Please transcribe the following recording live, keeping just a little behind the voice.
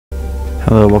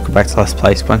Hello, welcome back to Let's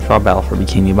Play SpongeBob Battle for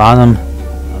Bikini Bottom.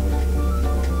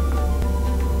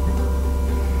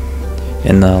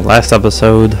 In the last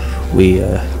episode, we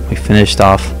finished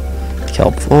off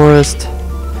Kelp Forest,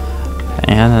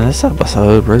 and in this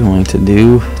episode, we're going to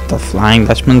do the Flying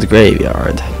Dutchman's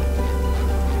Graveyard.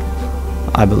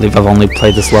 I believe I've only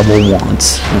played this level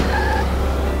once,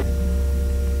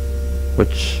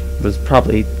 which was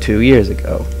probably 2 years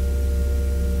ago.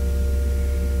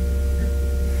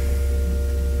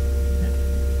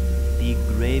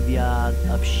 Graveyard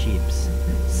of ships.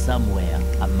 Somewhere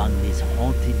among this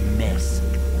haunted mess,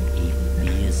 a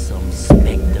fearsome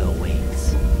specter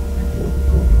waits.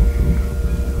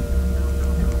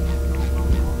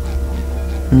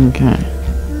 Okay.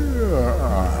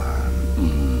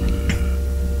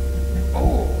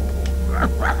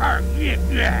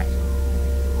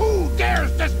 Who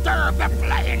dares disturb the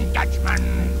Flying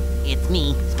Dutchman? It's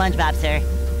me, SpongeBob, sir.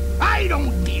 I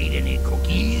don't need any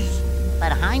cookies.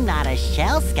 But I'm not a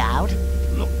Shell Scout.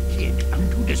 Look, kid, I'm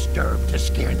too disturbed to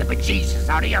scare the bejesus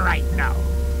out of you right now.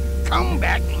 Come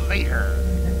back later.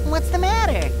 What's the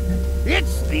matter?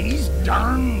 It's these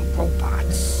darn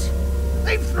robots.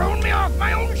 They've thrown me off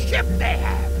my own ship, they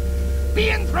have.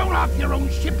 Being thrown off your own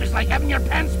ship is like having your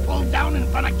pants pulled down in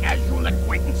front of casual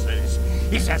acquaintances.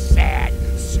 It's a sad,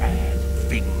 sad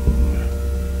thing.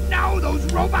 Now those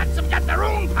robots have got their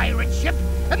own pirate ship,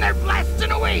 and they're blasting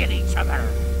away at each other.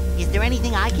 Is there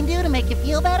anything I can do to make you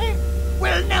feel better?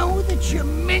 Well, now that you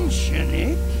mention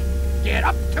it, get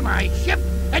up to my ship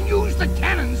and use the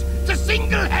cannons to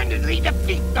single-handedly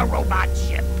defeat the robot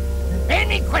ship.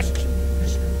 Any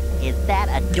questions? Is that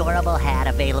adorable hat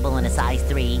available in a size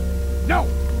 3? No,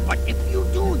 but if you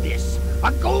do this,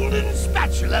 a golden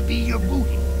spatula be your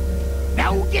booty.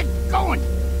 Now get going.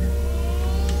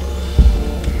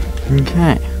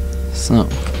 Okay. So.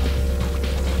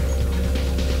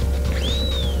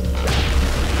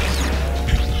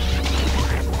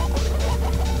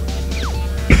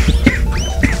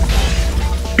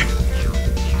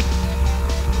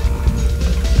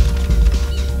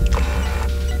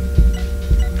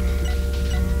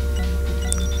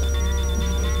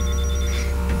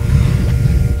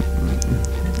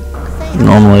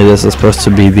 Normally this is supposed to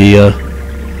be the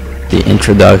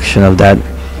introduction of that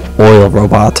oil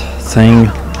robot thing,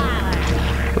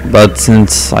 but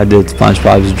since I did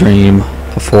SpongeBob's Dream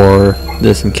before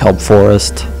this in Kelp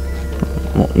Forest,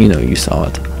 well, you know, you saw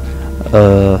it.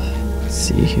 Let's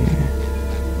see here.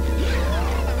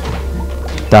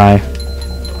 Die.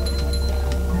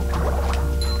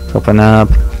 Open up.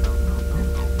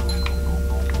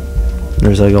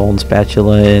 There's a golden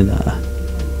spatula in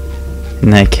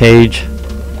that cage.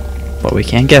 But we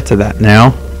can't get to that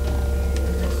now,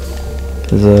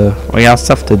 because we got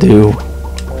stuff to do.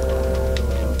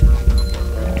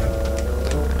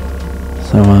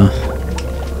 So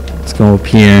let's go up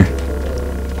here.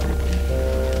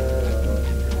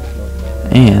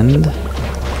 And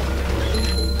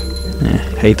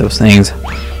hate those things.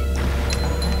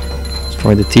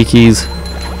 Destroy the tikis.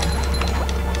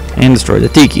 And destroy the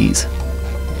tikis.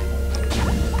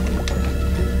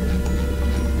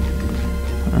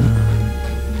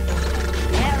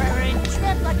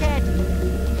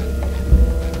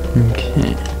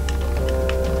 Okay.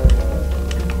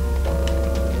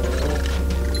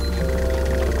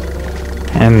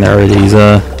 And there are these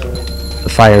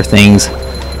fire things.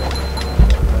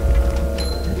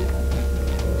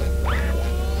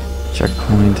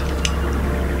 Checkpoint.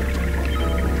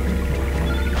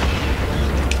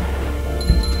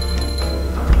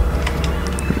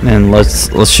 And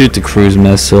let's shoot the cruise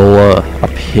missile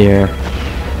up here.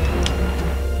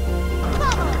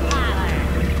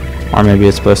 Or maybe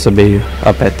it's supposed to be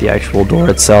up at the actual door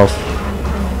itself.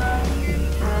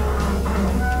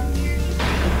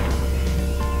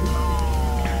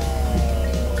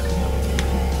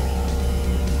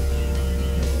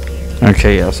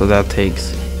 Okay, yeah, so that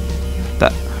takes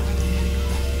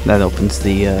that opens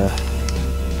the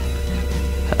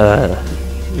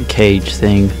cage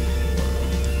thing.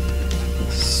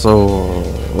 So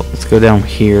let's go down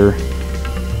here.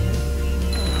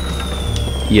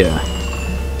 Yeah.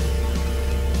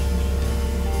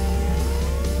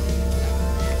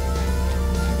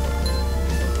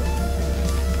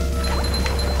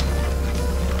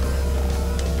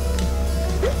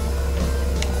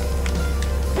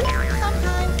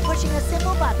 Pushing a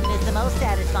simple button is the most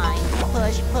satisfying.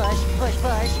 Push, push, push,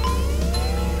 push.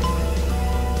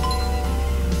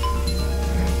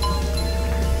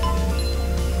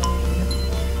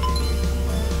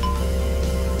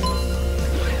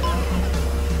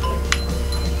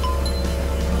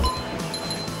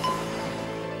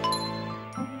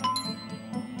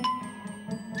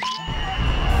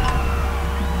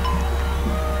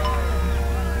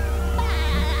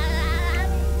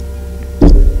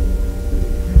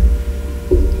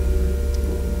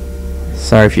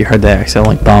 Sorry if you heard that. I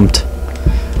accidentally bumped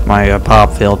my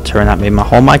pop filter and that made my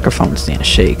whole microphone stand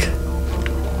shake.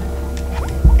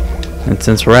 And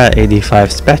since we're at 85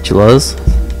 spatulas,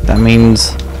 that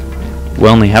means we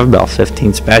only have about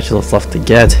 15 spatulas left to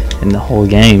get in the whole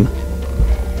game.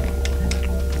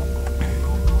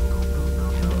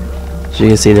 As you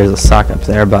can see, there's a sock up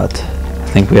there, but I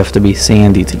think we have to be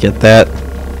Sandy to get that.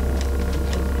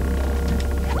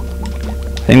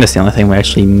 I think that's the only thing we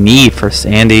actually need for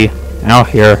Sandy out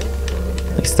here.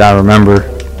 At least I remember.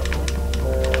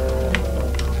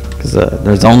 Because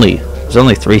there's only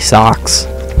 3 socks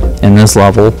in this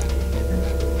level.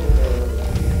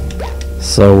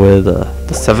 So with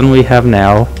the 7 we have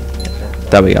now,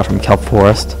 that we got from Kelp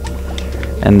Forest,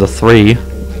 and the 3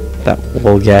 that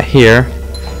we'll get here,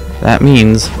 that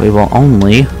means we will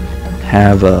only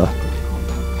have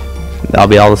that'll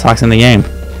be all the socks in the game.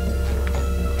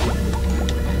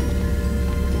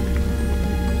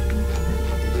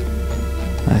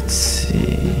 Let's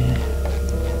see.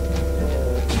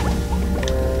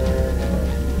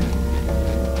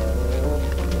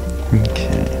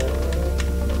 Okay.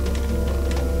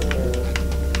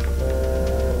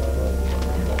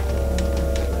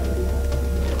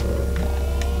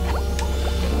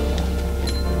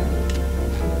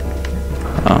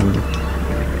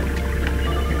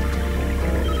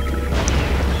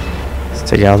 Let's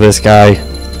take out this guy.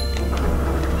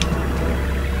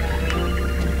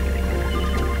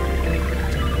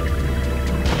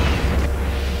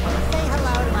 Say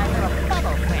hello to my little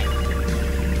bubble friend.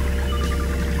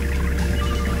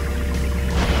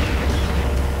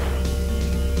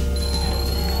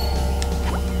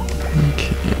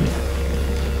 Okay.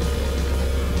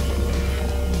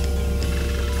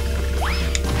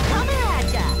 Coming at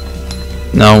ya.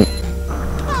 No.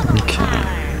 Okay.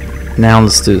 Now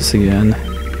let's do this again.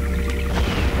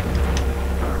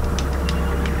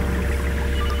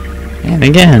 And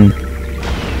again.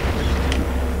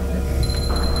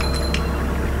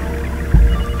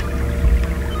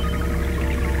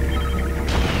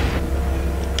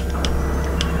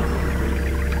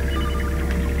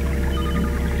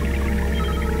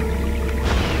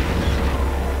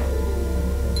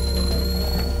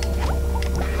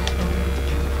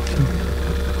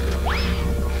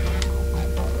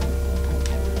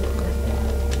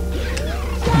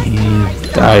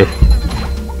 Die.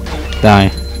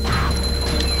 Die.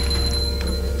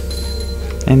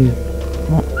 And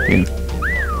oh, yeah.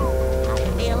 I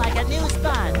feel like a new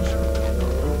sponge.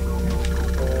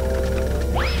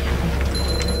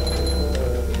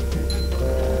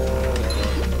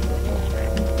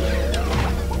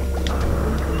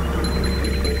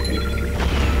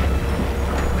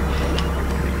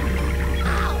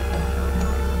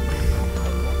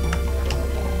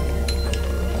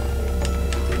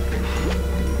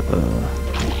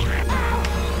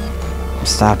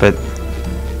 Stop it.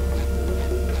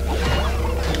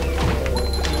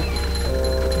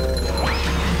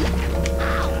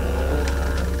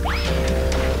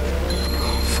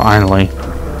 Finally.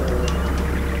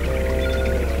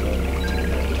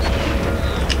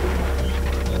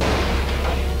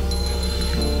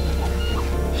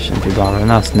 Shouldn't be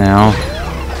bothering us now.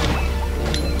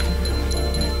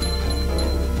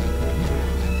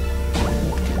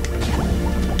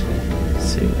 Let's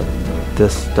see what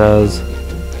this does.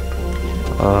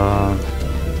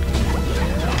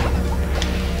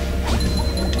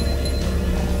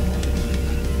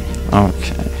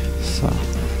 Okay, so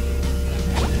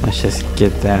let's just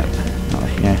get that out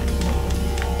here.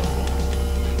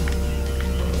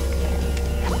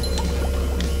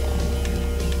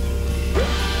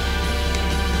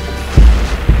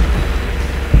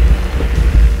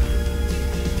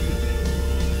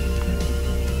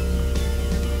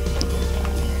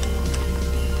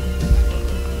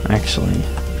 Actually,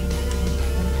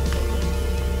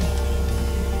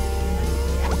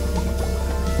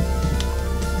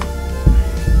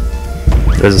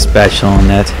 there's a special on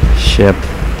that ship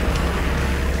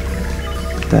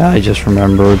that I just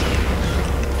remembered. Too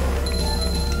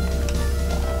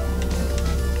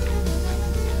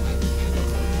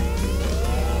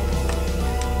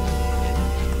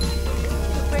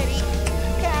pretty.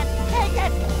 Can't take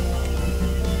it.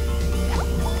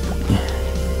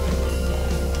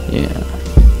 Yeah.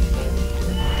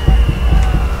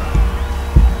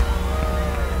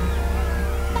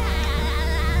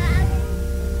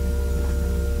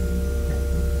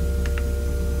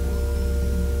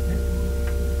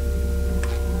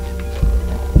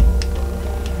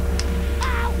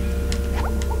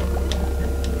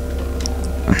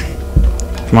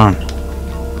 Come on.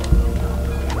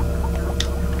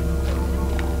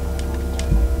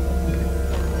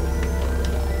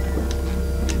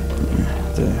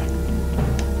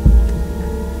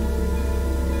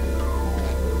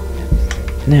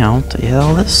 Now to get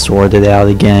all this sorted out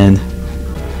again.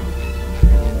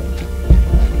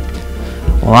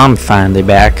 Well, I'm finally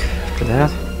back for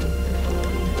that.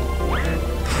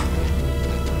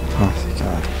 Oh my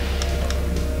god.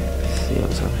 Let's see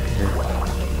what's over here.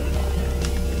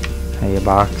 Hey, a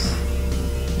box.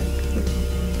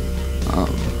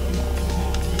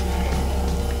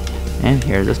 And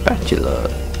here's a spatula.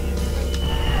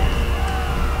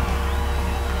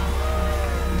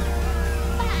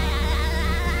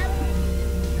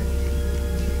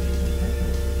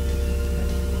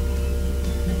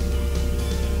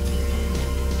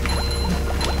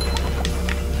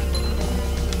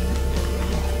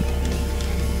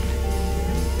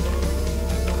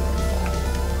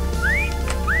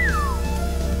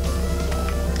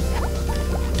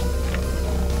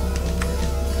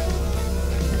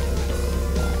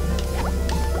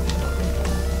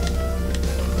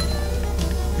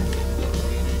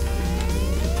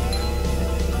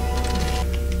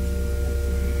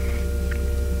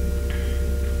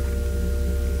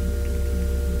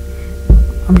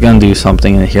 I'm gonna do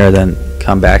something in here, then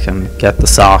come back and get the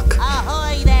sock.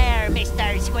 Ahoy there,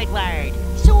 Mr. Squidward.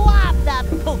 Swap the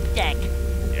poop deck.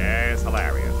 Yes,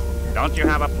 hilarious. Don't you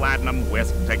have a platinum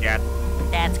whisk to get?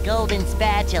 That's golden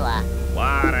spatula.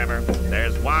 Whatever.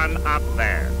 There's one up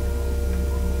there.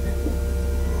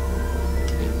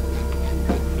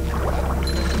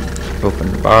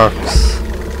 Open the box.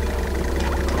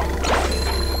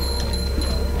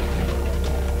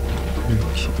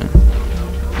 Okay.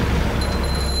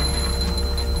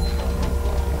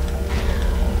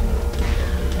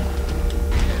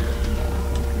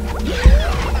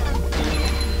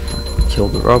 Kill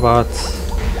the robots.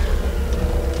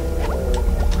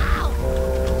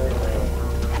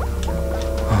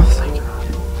 Oh, thank God.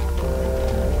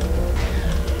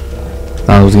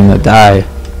 I was gonna die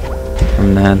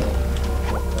from that.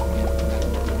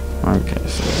 Okay,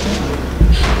 so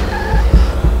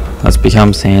let's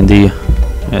become Sandy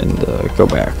and go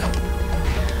back.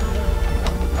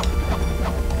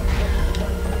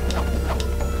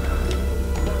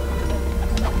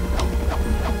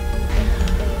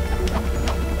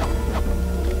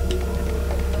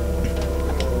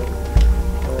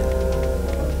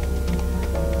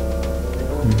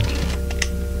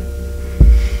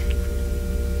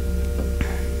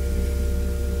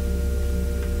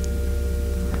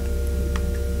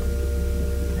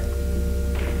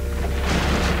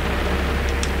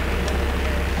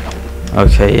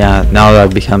 Okay, yeah, now that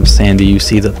I've become Sandy, you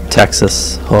see the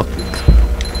Texas hook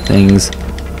things.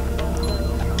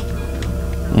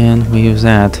 And we use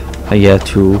that to get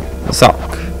to the sock.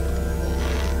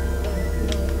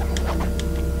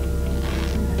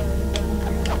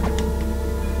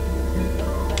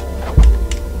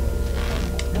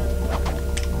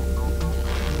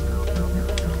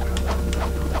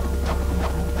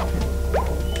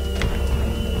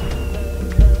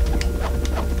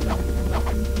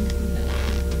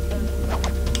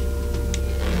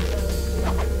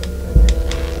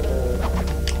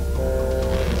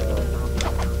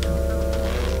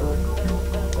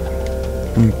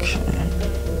 Okay.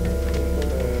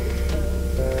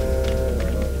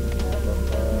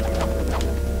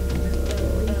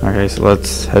 Okay, so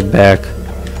let's head back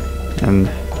and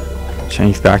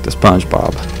change back to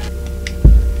SpongeBob.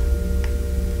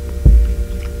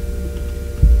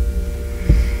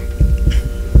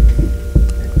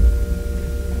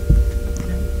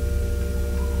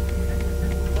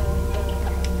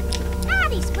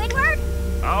 Howdy, Squidward.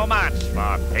 So much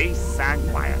for peace and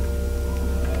quiet.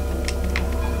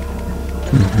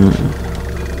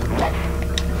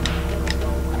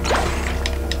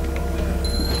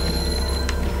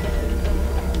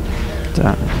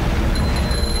 Die.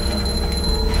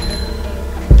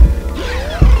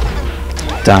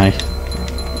 Die.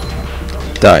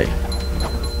 Die.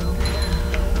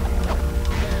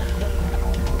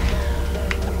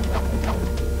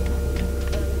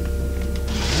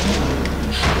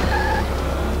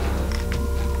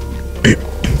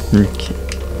 Okay.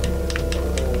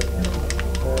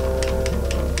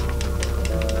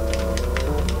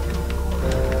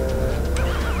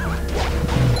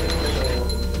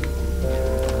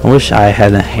 I wish I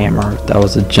had a hammer that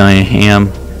was a giant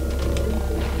ham.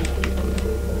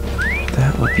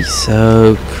 That would be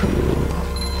so cool.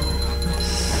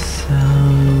 So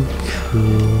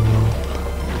cool.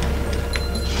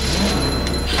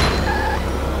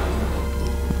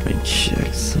 Let me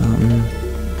check something.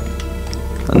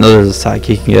 I know there's a side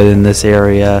you can get in this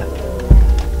area.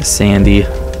 Sandy.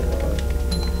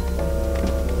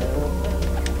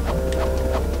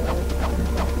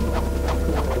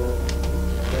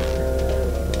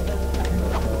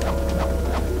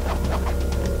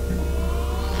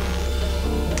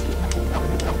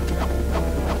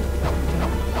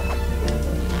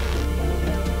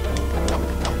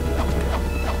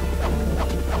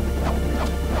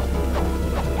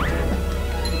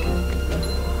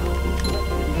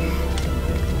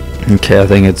 Okay, I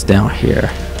think it's down here.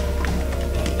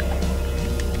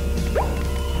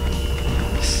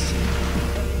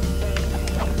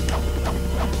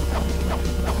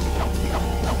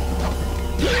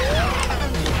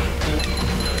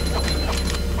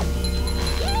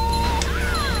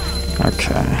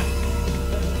 Okay.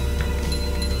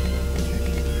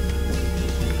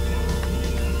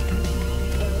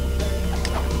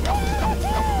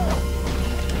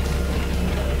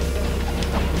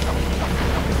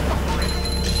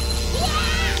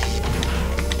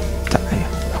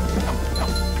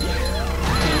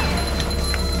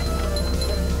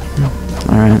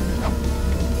 Alright.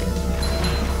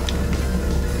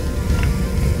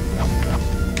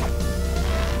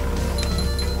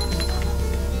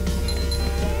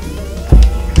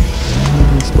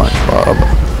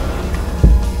 SpongeBob.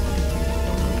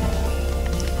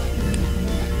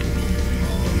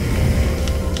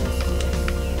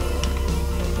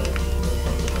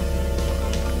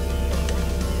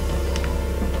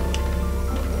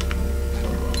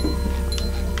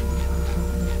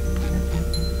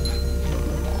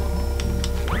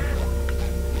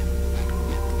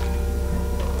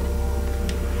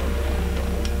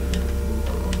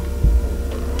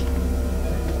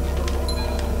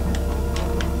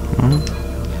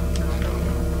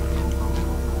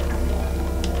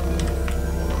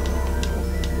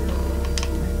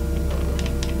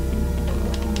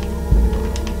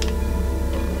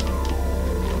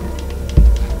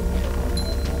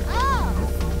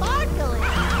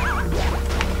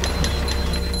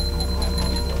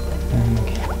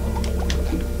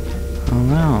 Oh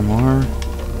wow, more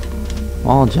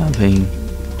wall jumping.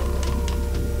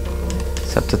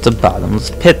 Except it's a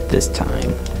bottomless pit this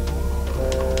time,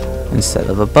 instead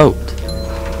of a boat.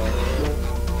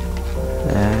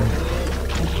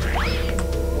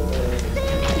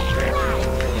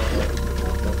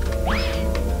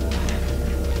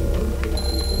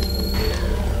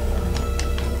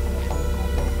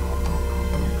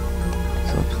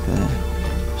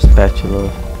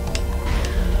 Spatula.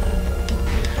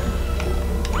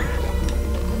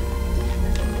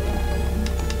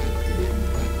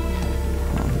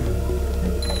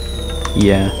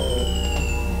 Yeah.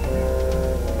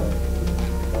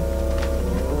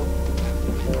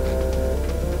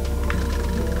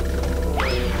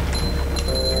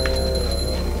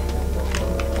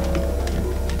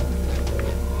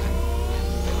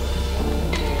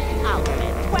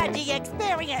 Ultimate 20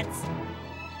 experience!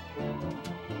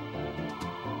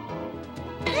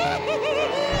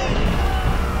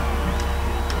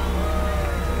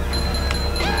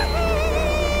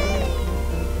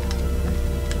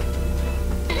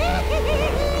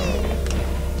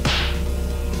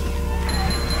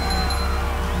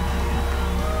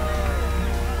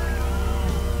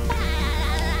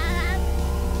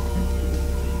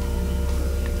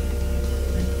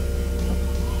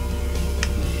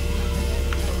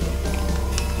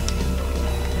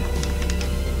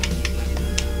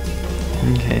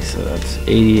 Okay, so that's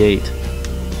 88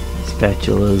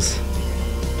 spatulas.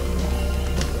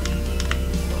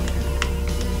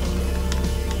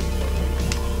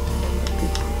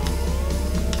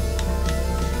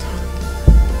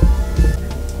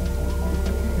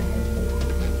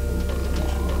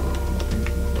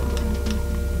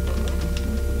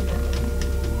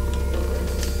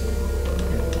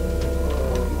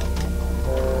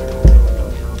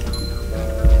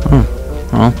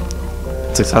 Well,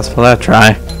 successful that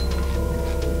try.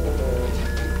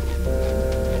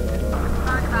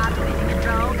 SpongeBob Division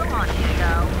Control, the launching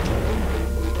show.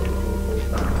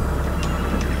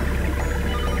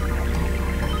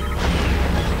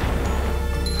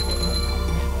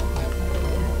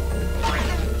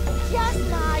 Just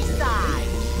my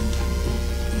size.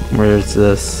 Where's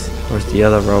this? Where's the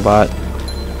other robot?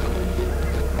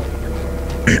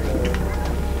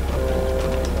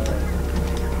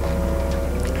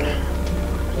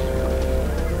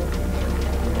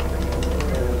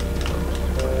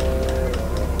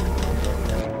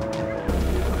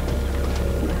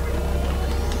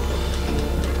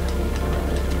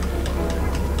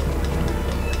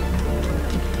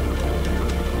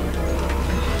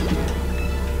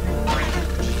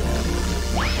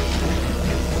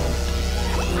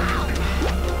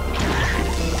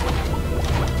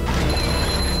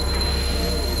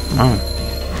 Oh,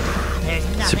 There's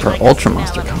nothing Super like Ultra the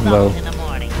Monster smell of combo. salt in the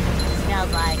morning.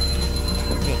 Smells like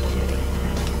victory.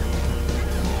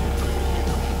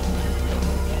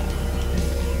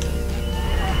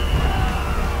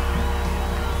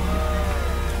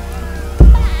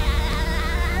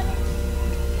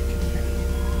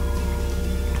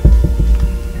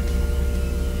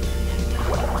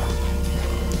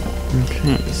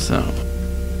 Okay, so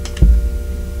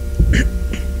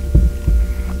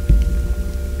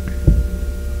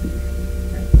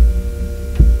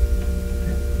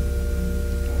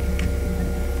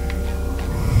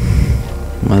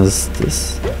what is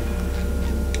this?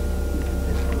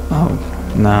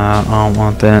 Oh, nah, I don't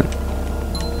want that.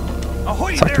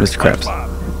 Ahoy Talk there, to Mr. Krabs.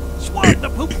 SpongeBob. Swab the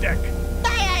poop deck.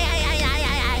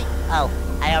 Oh,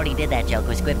 I already did that joke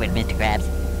with Squidward, Mr. Krabs.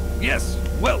 Yes,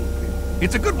 well,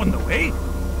 it's a good one though, eh?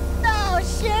 Oh,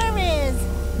 sure is.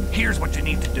 Here's what you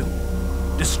need to do.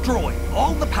 Destroy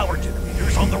all the power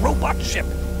generators on the robot ship.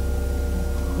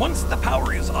 Once the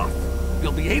power is off,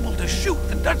 you'll be able to shoot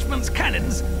the Dutchman's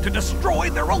cannons to destroy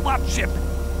the robot ship.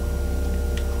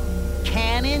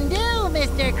 Cannon do,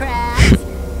 Mr. Krabs.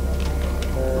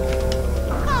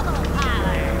 Bubble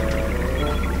power.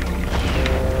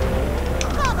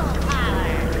 Bubble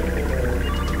power.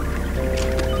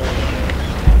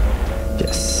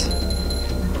 Yes.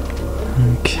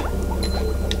 Okay.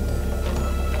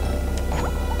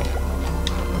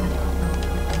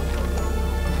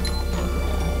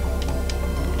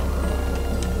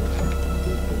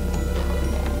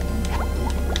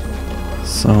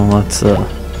 So let's right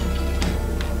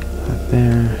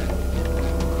there.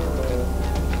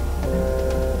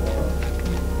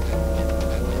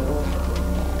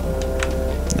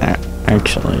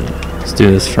 Actually, let's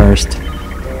do this first.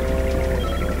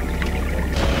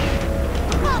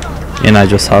 And I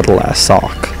just saw the last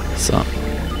sock, so.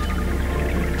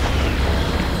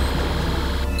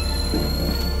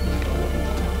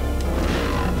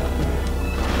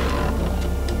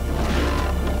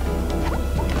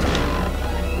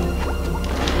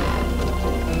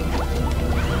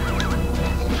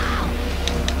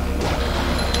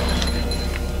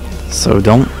 So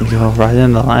don't go right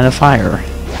in the line of fire.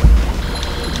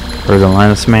 Or the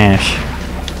line of smash.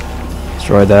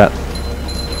 Destroy that.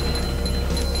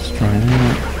 Destroy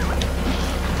that.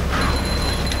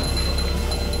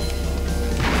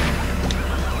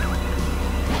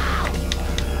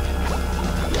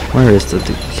 Where is the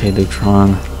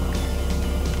Dutchman?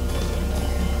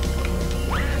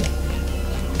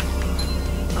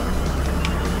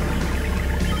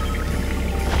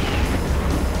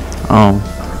 Oh.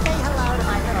 Say hello to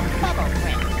my little bubble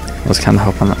friend. I was kind of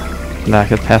hoping that I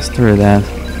could pass through that.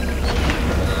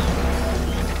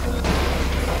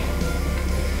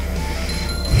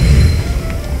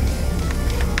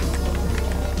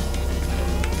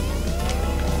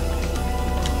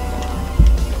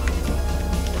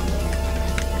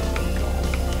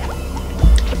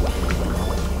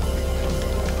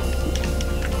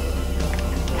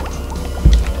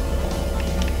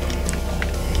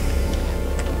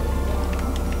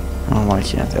 Oh, why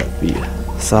can't that be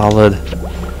solid?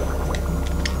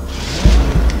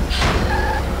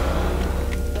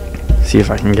 See if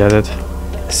I can get it.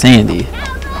 Sandy.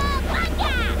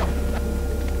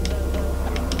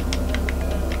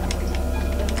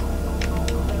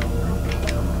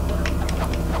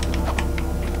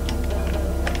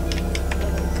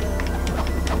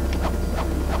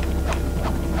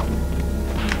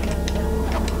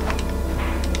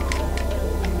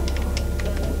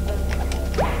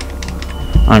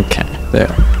 Okay, there.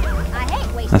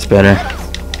 That's better.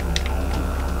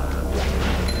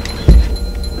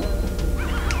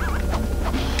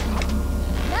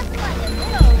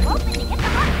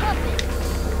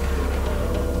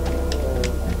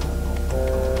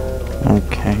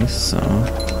 Okay, so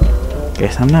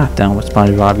guess I'm not done with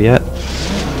SpongeBob yet.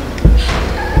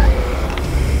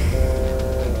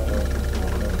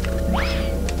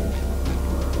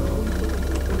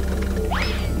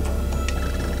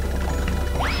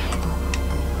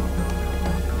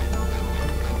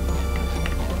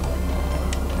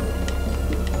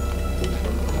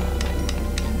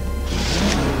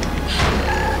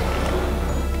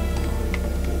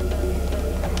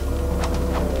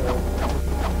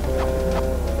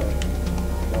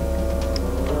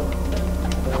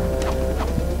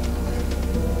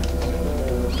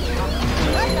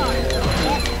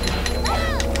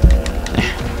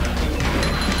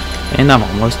 And I'm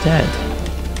almost dead.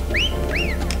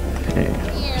 Okay,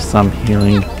 some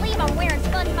healing.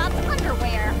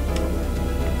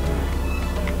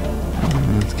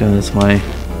 Let's go this way.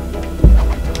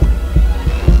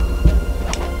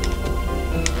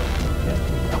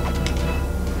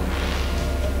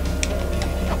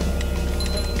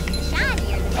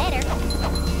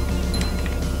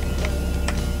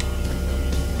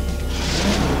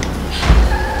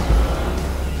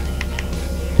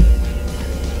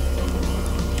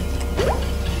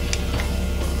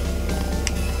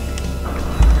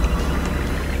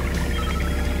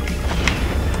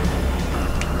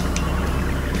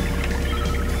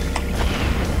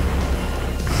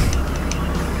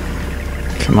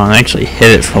 Come on, actually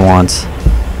hit it for once.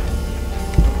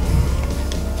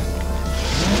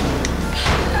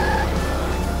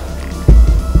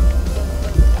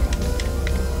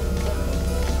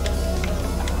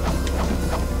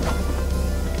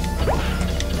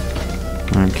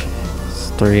 Okay, it's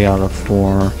 3 out of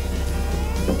 4.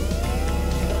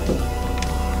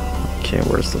 Okay,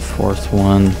 where's the 4th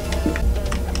one?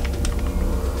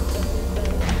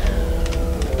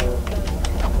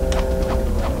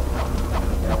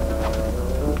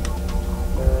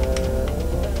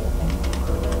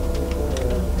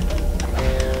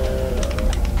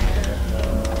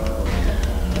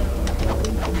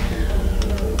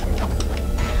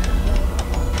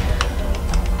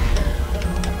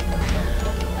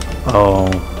 Oh,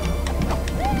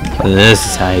 this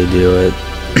is how you do it.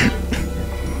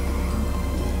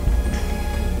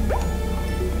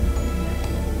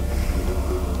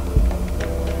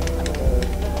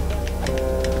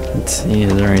 Let's see,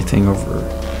 is there anything over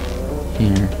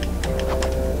here?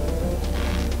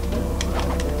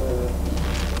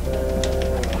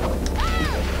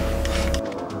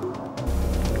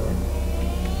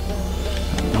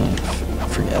 Oh,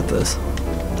 forget this.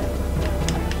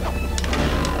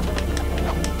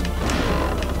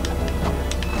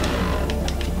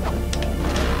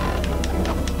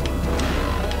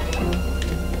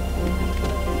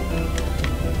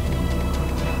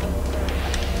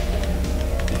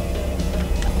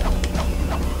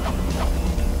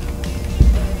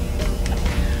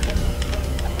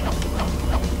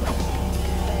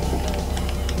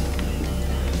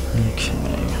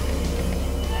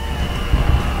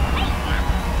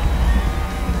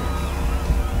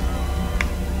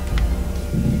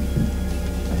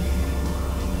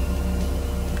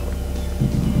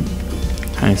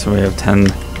 Okay, so we have 10, and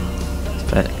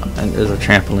there's a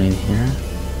trampoline here.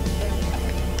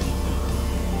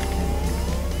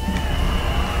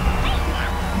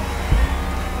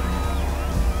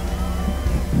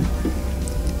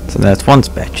 So that's 1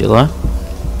 spatula,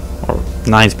 or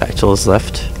 9 spatulas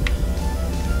left.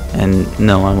 And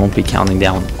no, I won't be counting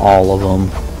down all of them.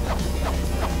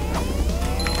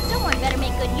 Someone better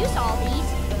make good use of all these.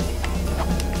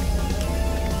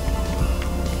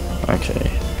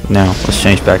 Okay, now let's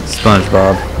change back to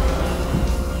SpongeBob.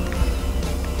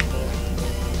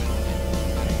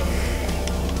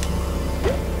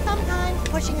 Sometimes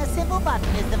pushing a simple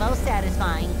button is the most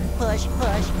satisfying. Push,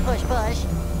 push, push, push.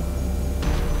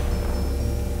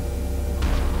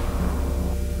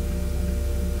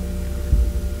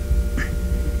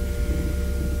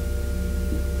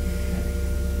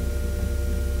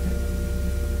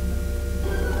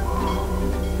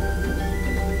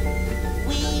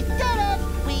 We did it!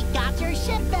 We got your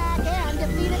ship back and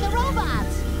defeated the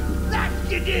robots! That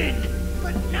you did!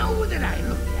 But now that I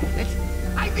look at it,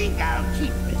 I think I'll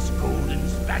keep this golden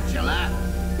spatula.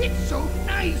 It's so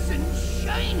nice and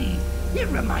shiny. It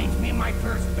reminds me of my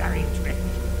first berry trick.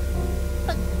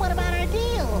 But what about our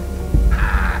deal?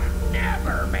 Ah,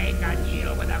 never make a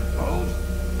deal with a ghost.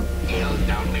 Deals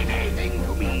don't mean anything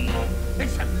to me.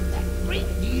 Except that great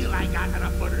deal I got on a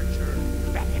butter churn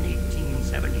back in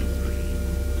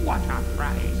 1873. What a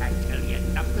prize, I tell you.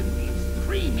 Nothing beats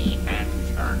creamy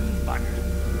hand-churned butter.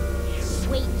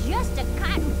 Wait just a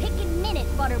cotton-picking minute,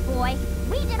 Butter Boy.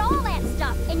 We did all that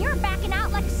stuff, and you're backing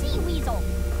out like a sea weasel.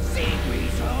 Sea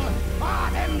weasel? Ah,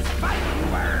 them's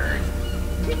fighting words.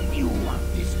 If you want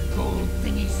this gold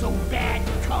thingy so bad,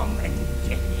 come and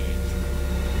get it.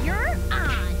 You're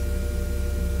on.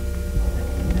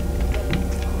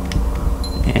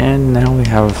 And now we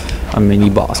have a mini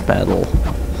boss battle.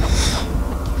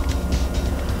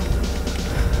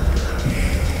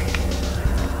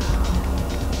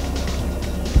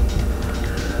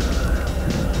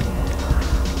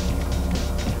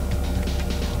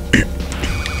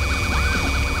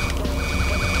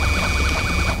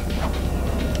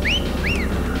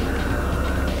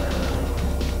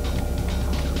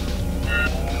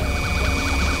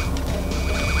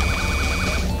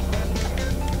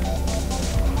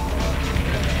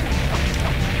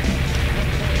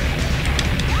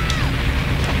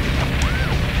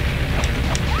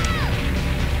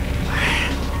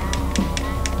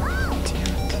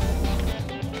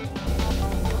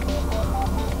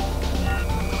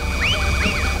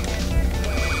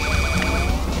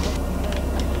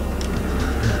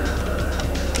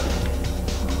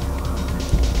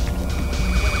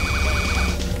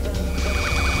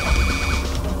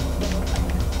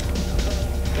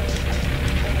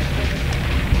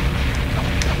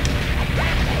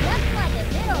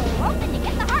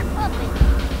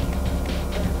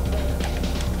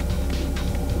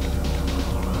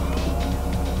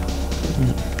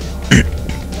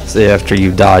 So after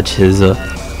you dodge his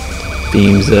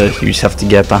beams, you just have to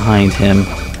get behind him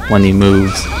when he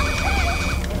moves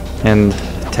and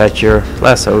attach your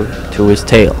lasso to his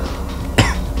tail.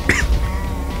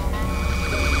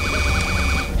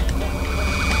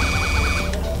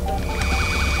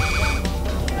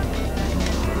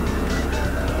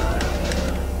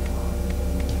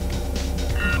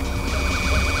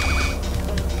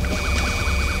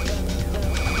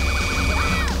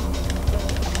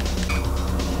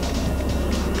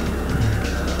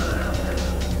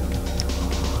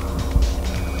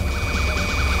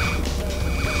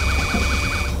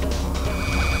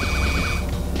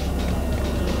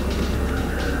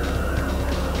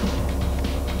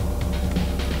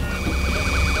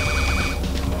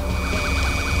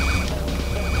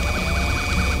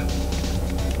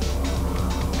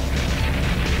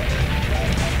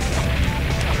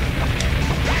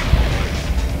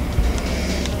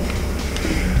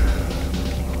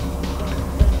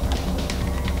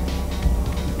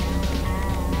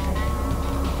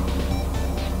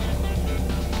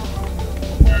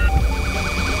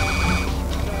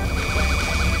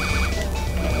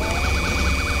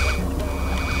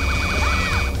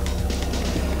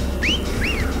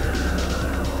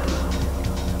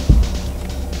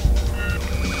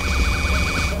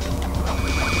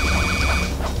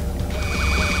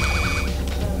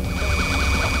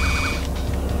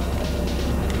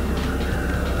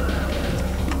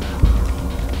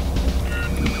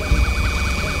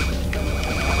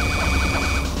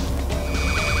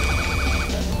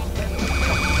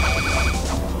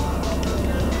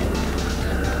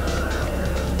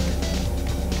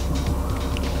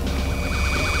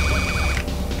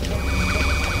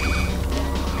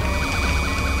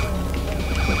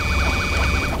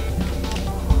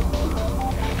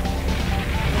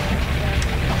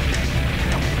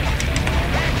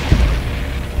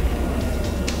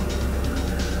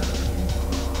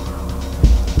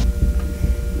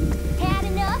 Had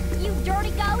enough, you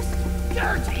dirty ghost?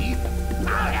 Dirty?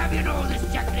 I'll have you know this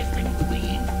jacket has been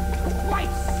cleaned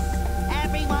twice.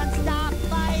 Everyone stop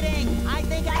fighting! I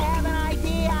think I have an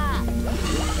idea!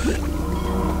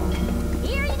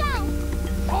 Here you go.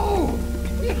 Oh,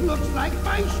 it looks like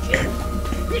my ship.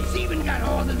 It's even got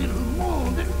all the little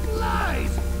mold that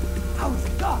flies. How's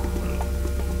that?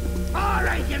 All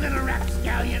right, you little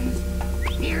rapscallions.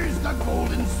 Here's the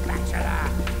golden spatula.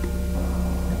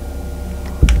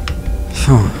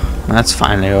 That's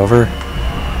finally over.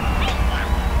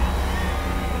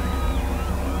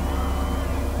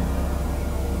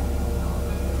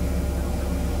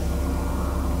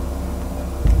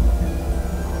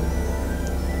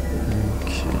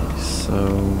 Okay,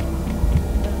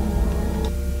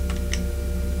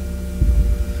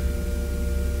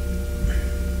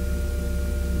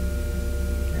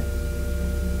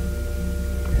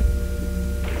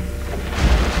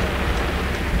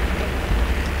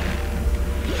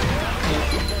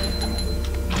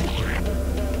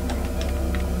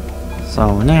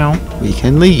 so now we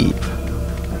can leave.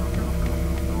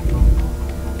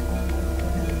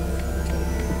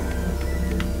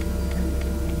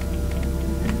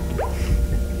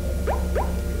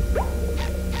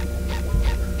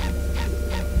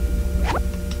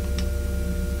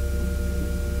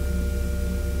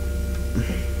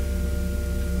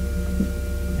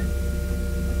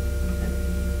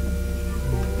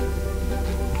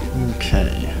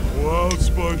 Okay. Wow,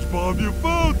 SpongeBob, you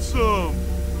found some!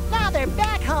 Now they're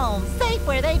back home, safe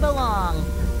where they belong.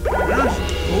 Here's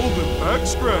the golden back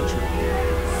scratcher.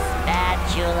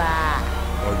 Spatula.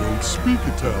 I don't speak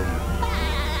Italian.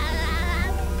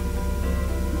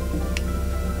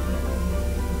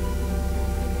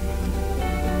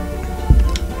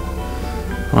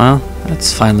 Well,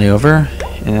 that's finally over,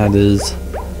 and that is.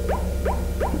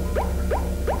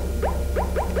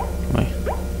 Wait.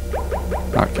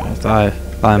 Okay, I thought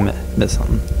I missed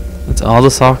something. That's all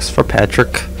the socks for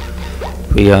Patrick.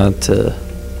 We got a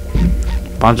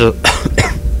bunch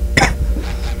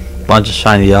of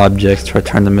shiny objects to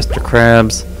return to Mr.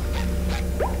 Krabs.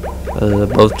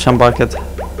 Both chum bucket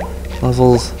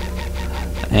levels,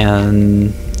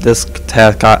 and this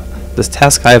task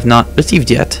I have not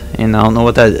received yet, and I don't know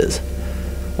what that is,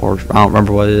 or I don't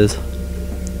remember what it is.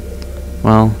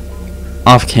 Well,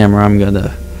 off camera I'm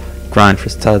gonna grind for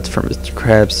studs for Mr.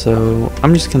 Krabs, so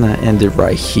I'm just gonna end it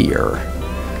right here.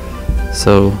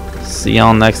 So see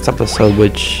y'all next episode,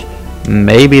 which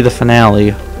may be the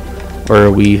finale,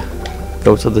 where we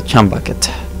go to the chum bucket.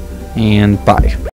 And bye.